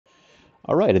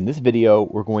All right, in this video,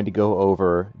 we're going to go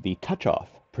over the touch-off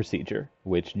procedure,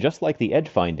 which, just like the edge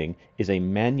finding, is a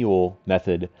manual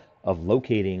method of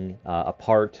locating a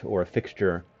part or a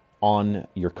fixture on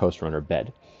your Coast Runner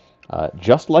bed.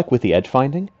 Just like with the edge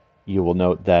finding, you will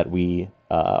note that we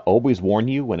always warn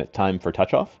you when it's time for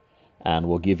touch-off, and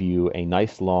we'll give you a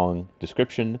nice long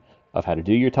description of how to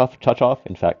do your touch-off.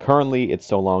 In fact, currently it's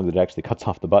so long that it actually cuts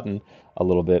off the button a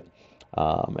little bit,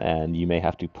 and you may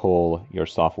have to pull your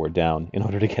software down in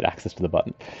order to get access to the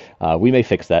button. We may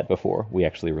fix that before we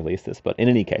actually release this, but in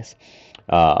any case,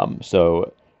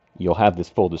 so you'll have this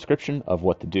full description of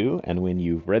what to do, and when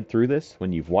you've read through this,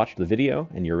 when you've watched the video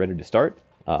and you're ready to start,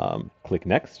 click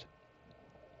Next.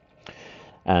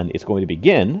 And it's going to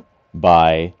begin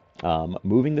by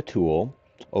moving the tool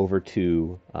over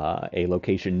to a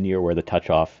location near where the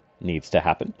touch-off needs to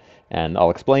happen. And I'll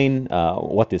explain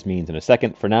what this means in a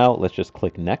second. For now, let's just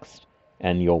click Next,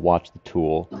 and you'll watch the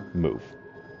tool move.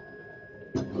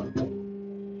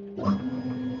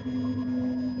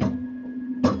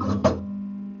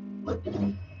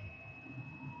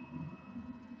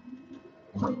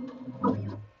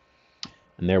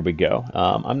 And there we go.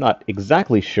 I'm not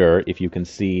exactly sure if you can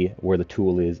see where the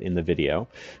tool is in the video,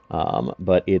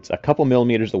 but it's a couple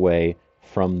millimeters away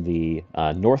from the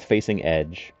north-facing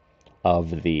edge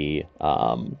of the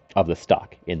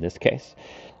stock in this case.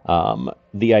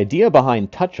 The idea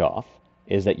behind touch-off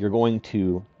is that you're going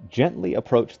to gently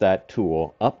approach that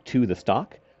tool up to the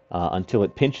stock until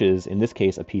it pinches, in this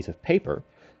case, a piece of paper.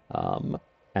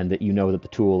 And that you know that the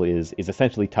tool is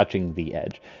essentially touching the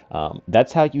edge.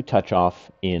 That's how you touch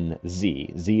off in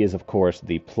Z. Z is, of course,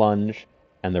 the plunge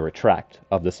and the retract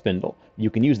of the spindle.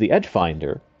 You can use the edge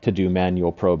finder to do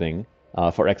manual probing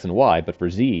for X and Y, but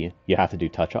for Z, you have to do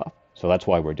touch off. So that's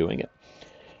why we're doing it.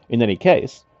 In any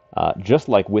case, just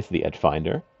like with the edge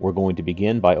finder, we're going to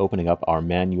begin by opening up our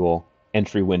manual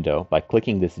entry window by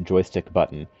clicking this joystick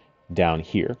button down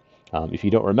here. If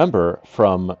you don't remember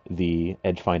from the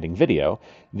edge finding video,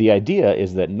 the idea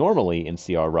is that normally in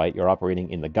CR Write you're operating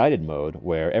in the guided mode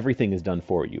where everything is done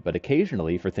for you, but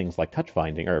occasionally for things like touch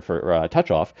finding or for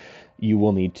touch off, you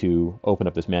will need to open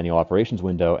up this manual operations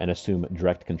window and assume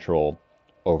direct control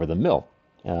over the mill.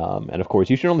 And of course,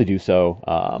 you should only do so,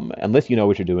 unless you know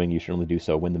what you're doing, you should only do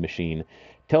so when the machine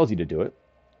tells you to do it.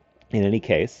 In any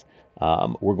case,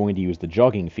 we're going to use the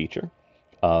jogging feature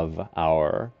of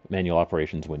our manual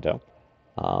operations window.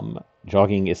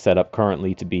 Jogging is set up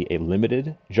currently to be a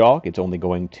limited jog. It's only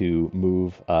going to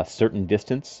move a certain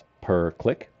distance per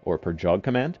click or per jog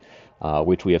command,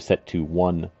 which we have set to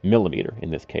 1 millimeter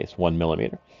in this case, 1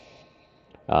 millimeter.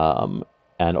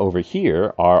 And over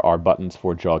here are our buttons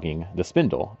for jogging the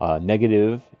spindle.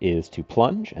 Negative is to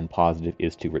plunge and positive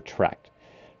is to retract.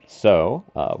 So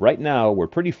right now we're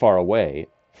pretty far away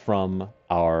from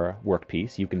our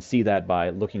workpiece. You can see that by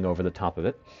looking over the top of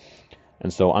it.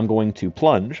 And so I'm going to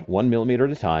plunge 1 millimeter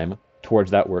at a time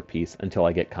towards that workpiece until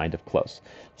I get kind of close.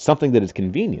 Something that is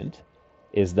convenient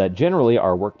is that generally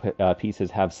our work pieces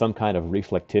have some kind of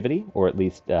reflectivity, or at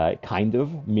least kind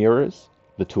of mirrors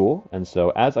the tool. And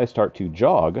so as I start to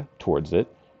jog towards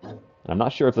it, and I'm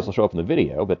not sure if this will show up in the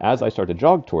video, but as I start to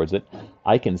jog towards it,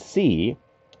 I can see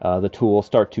the tool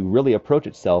start to really approach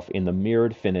itself in the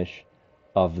mirrored finish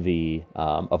of the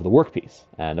workpiece.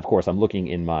 And of course, I'm looking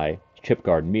in my chip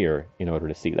guard mirror in order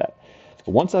to see that.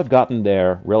 Once I've gotten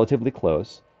there relatively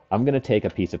close, I'm going to take a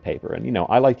piece of paper. And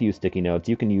I like to use sticky notes.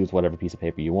 You can use whatever piece of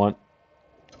paper you want.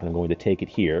 And I'm going to take it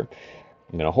here.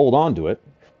 I'm going to hold on to it.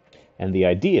 And the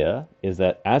idea is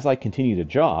that as I continue to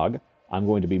jog, I'm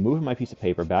going to be moving my piece of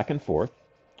paper back and forth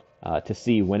to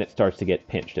see when it starts to get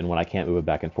pinched and when I can't move it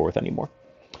back and forth anymore.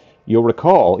 You'll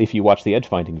recall, if you watch the edge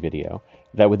finding video,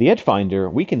 that with the edge finder,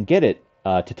 we can get it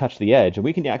to touch the edge, and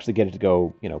we can actually get it to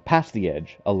go, past the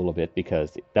edge a little bit,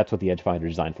 because that's what the edge finder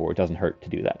is designed for. It doesn't hurt to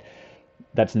do that.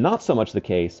 That's not so much the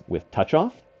case with touch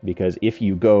off, because if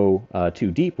you go too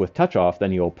deep with touch off,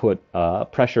 then you'll put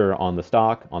pressure on the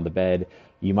stock, on the bed.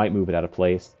 You might move it out of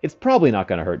place. It's probably not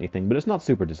going to hurt anything, but it's not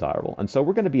super desirable. And so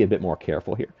we're going to be a bit more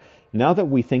careful here. Now that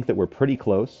we think that we're pretty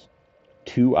close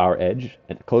to our edge,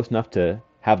 and close enough to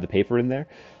have the paper in there,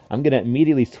 I'm going to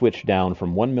immediately switch down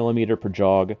from 1 millimeter per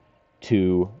jog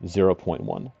to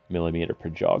 0.1 millimeter per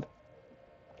jog.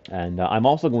 And I'm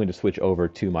also going to switch over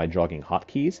to my jogging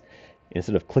hotkeys.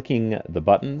 Instead of clicking the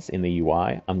buttons in the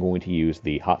UI, I'm going to use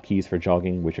the hotkeys for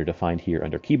jogging, which are defined here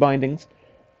under key bindings.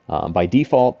 By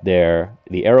default, they're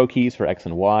the arrow keys for X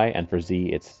and Y, and for Z,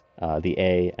 it's the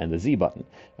A and the Z button.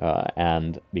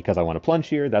 And because I want to plunge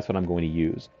here, that's what I'm going to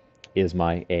use, is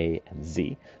my A and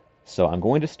Z. So I'm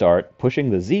going to start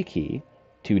pushing the Z key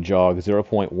to jog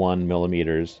 0.1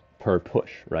 millimeters per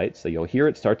push, right? So you'll hear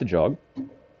it start to jog,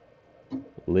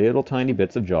 little tiny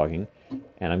bits of jogging,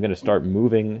 and I'm going to start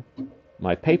moving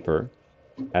my paper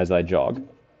as I jog.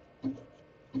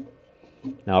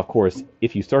 Now, of course,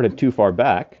 if you started too far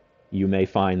back, you may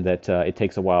find that it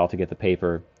takes a while to get the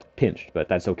paper pinched, but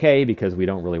that's okay because we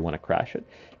don't really want to crash it.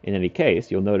 In any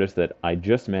case, you'll notice that I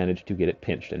just managed to get it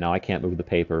pinched, and now I can't move the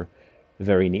paper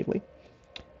very neatly.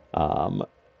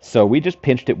 So we just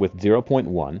pinched it with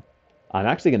 0.1. I'm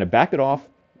actually going to back it off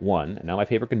 1, and now my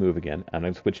paper can move again. I'm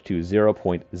going to switch to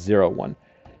 0.01.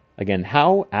 Again,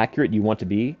 how accurate you want to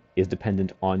be is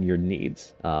dependent on your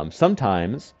needs.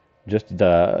 Sometimes just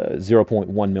the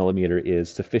 0.1 millimeter is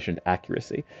sufficient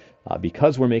accuracy.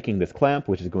 Because we're making this clamp,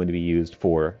 which is going to be used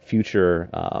for future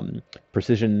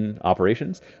precision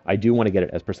operations, I do want to get it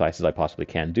as precise as I possibly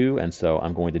can do, and so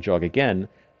I'm going to jog again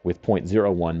with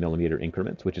 0.01 millimeter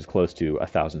increments, which is close to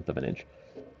 1/1000th of an inch.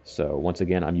 So once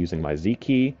again, I'm using my Z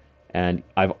key, and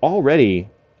I've already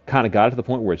kind of got it to the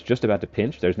point where it's just about to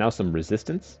pinch. There's now some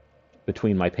resistance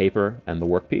between my paper and the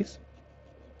workpiece.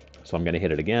 So I'm going to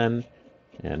hit it again,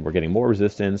 and we're getting more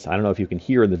resistance. I don't know if you can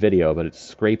hear in the video, but it's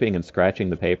scraping and scratching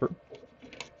the paper.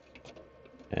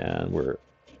 And we're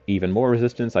even more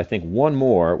resistance. I think one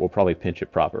more will probably pinch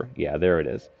it proper. Yeah, there it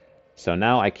is. So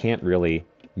now I can't really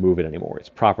move it anymore. It's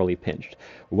properly pinched.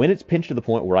 When it's pinched to the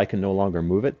point where I can no longer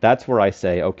move it, that's where I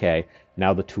say, okay,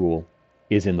 now the tool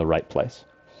is in the right place.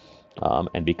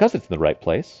 And because it's in the right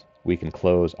place, we can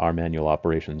close our manual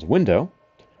operations window,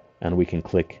 and we can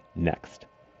click Next.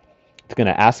 It's going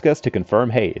to ask us to confirm,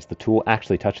 hey, is the tool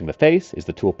actually touching the face? Is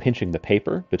the tool pinching the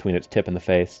paper between its tip and the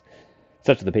face,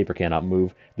 such that the paper cannot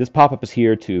move? This pop-up is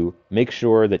here to make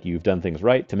sure that you've done things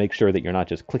right, to make sure that you're not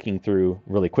just clicking through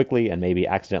really quickly and maybe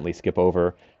accidentally skip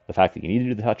over the fact that you need to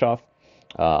do the touch-off.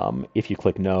 If you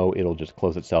click no, it'll just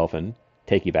close itself and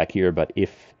take you back here. But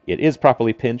if it is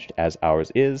properly pinched, as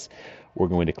ours is, we're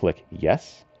going to click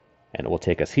yes, and it will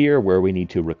take us here where we need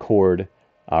to record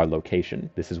our location.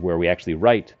 This is where we actually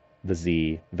write the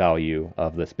Z value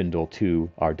of the spindle to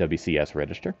our WCS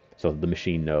register, so the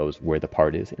machine knows where the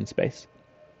part is in space.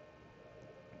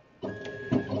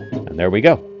 And there we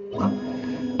go.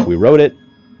 We wrote it,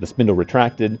 the spindle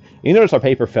retracted. You notice our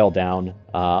paper fell down.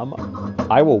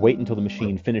 I will wait until the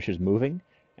machine finishes moving,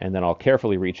 and then I'll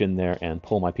carefully reach in there and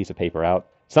pull my piece of paper out.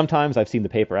 Sometimes I've seen the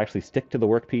paper actually stick to the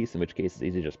workpiece, in which case it's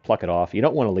easy to just pluck it off. You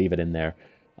don't want to leave it in there.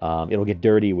 It'll get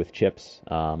dirty with chips,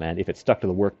 and if it's stuck to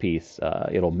the workpiece,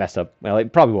 it'll mess up. Well,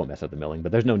 it probably won't mess up the milling,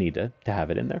 but there's no need to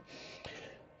have it in there.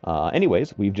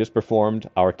 Anyways, we've just performed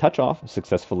our touch-off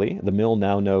successfully. The mill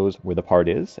now knows where the part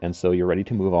is, and so you're ready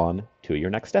to move on to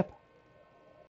your next step.